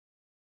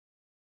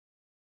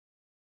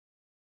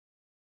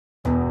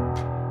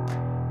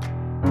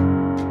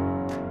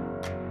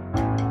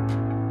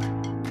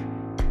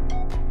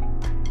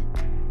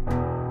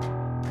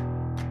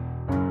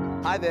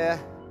Hi there,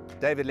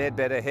 David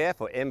Leadbetter here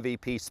for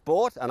MVP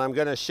Sport, and I'm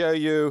going to show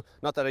you,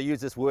 not that I use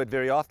this word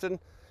very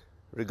often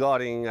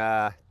regarding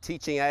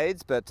teaching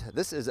aids, but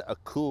this is a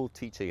cool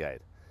teaching aid.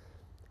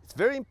 It's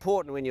very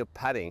important when you're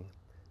putting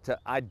to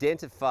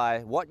identify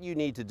what you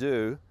need to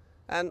do,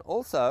 and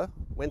also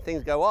when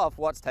things go off,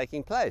 what's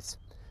taking place.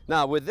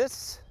 Now with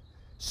this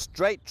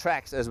straight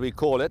Trax, as we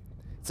call it,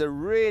 it's a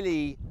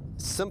really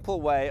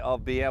simple way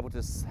of being able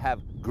to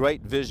have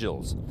great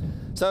visuals.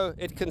 So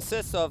it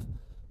consists of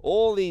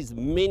all these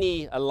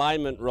mini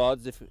alignment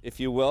rods,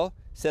 if you will,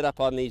 set up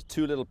on these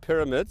two little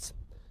pyramids.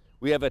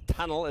 We have a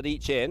tunnel at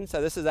each end,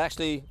 so this is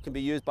actually can be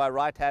used by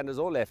right-handers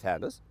or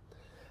left-handers.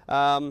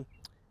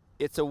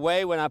 It's a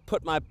way when I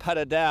put my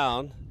putter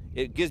down,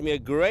 it gives me a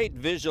great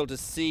visual to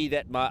see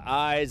that my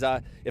eyes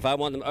are, if I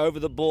want them over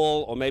the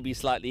ball or maybe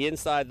slightly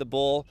inside the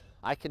ball,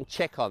 I can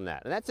check on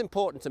that. And that's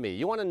important to me.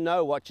 You want to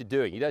know what you're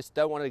doing. You just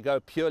don't want to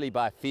go purely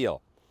by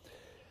feel.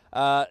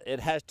 It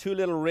has two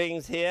little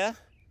rings here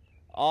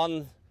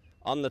on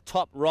the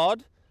top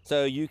rod,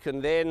 so you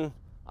can then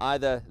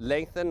either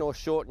lengthen or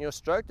shorten your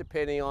stroke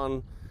depending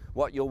on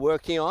what you're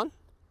working on.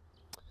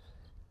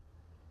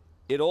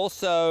 It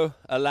also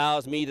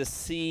allows me to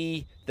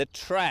see the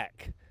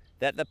track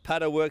that the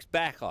putter works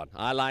back on.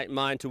 I like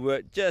mine to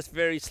work just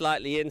very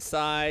slightly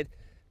inside,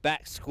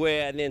 back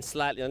square, and then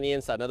slightly on the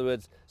inside. In other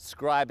words,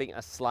 scribing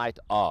a slight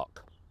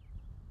arc.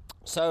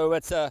 So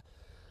it's a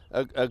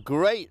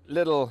great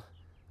little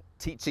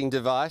teaching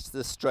device,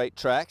 the straight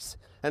Trax,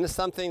 and it's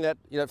something that,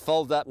 you know, it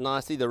folds up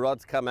nicely. The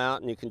rods come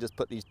out and you can just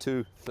put these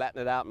two,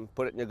 flatten it out and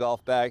put it in your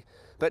golf bag.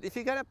 But if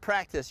you're going to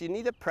practice, you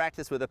need to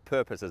practice with a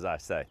purpose, as I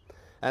say.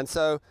 And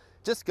so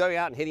just going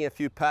out and hitting a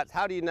few putts,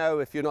 how do you know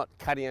if you're not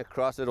cutting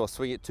across it or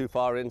swing it too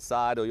far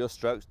inside or your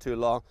stroke's too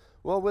long?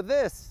 Well, with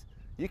this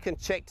you can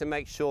check to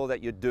make sure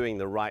that you're doing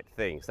the right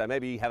thing. So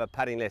maybe you have a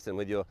putting lesson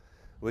with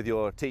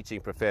your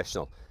teaching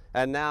professional,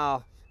 and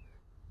now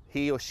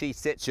he or she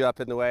sets you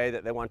up in the way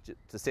that they want you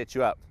to set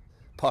you up,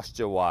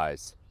 posture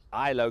wise,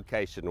 eye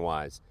location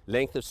wise,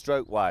 length of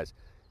stroke wise,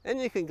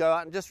 and you can go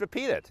out and just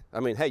repeat it. I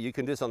mean, hey, you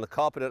can do this on the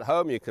carpet at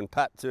home. You can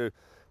putt to, if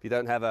you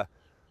don't have a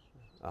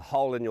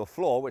hole in your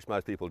floor, which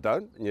most people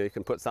don't, you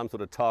can put some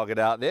sort of target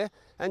out there,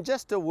 and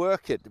just to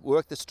work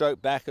the stroke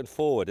back and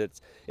forward.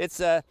 It's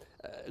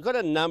got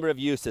a number of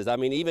uses. I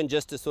mean, even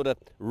just to sort of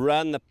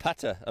run the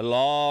putter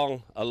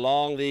along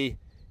the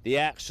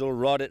actual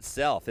rod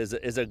itself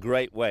is a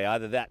great way.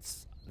 Either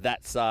that's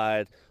that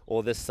side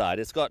or this side.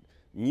 It's got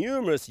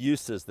numerous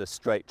uses, this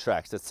straight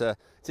Trax.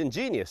 It's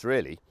ingenious,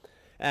 really.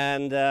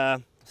 And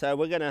so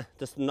we're going to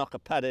just knock a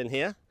putt in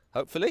here,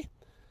 hopefully.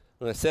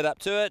 I'm going to set up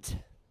to it,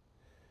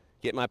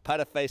 get my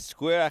putter face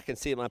square. I can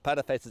see my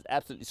putter face is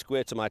absolutely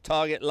square to my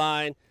target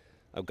line.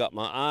 I've got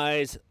my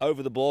eyes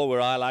over the ball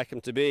where I like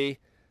them to be.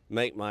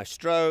 Make my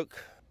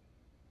stroke.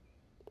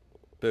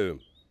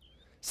 Boom.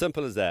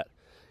 Simple as that.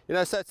 You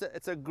know, so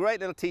it's a great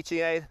little teaching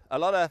aid. A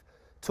lot of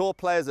tour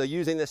players are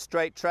using this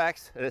straight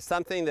Trax, and it's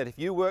something that if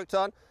you worked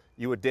on,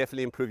 you would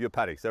definitely improve your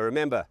putting. So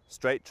remember,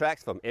 straight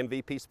Trax from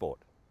MVP Sport.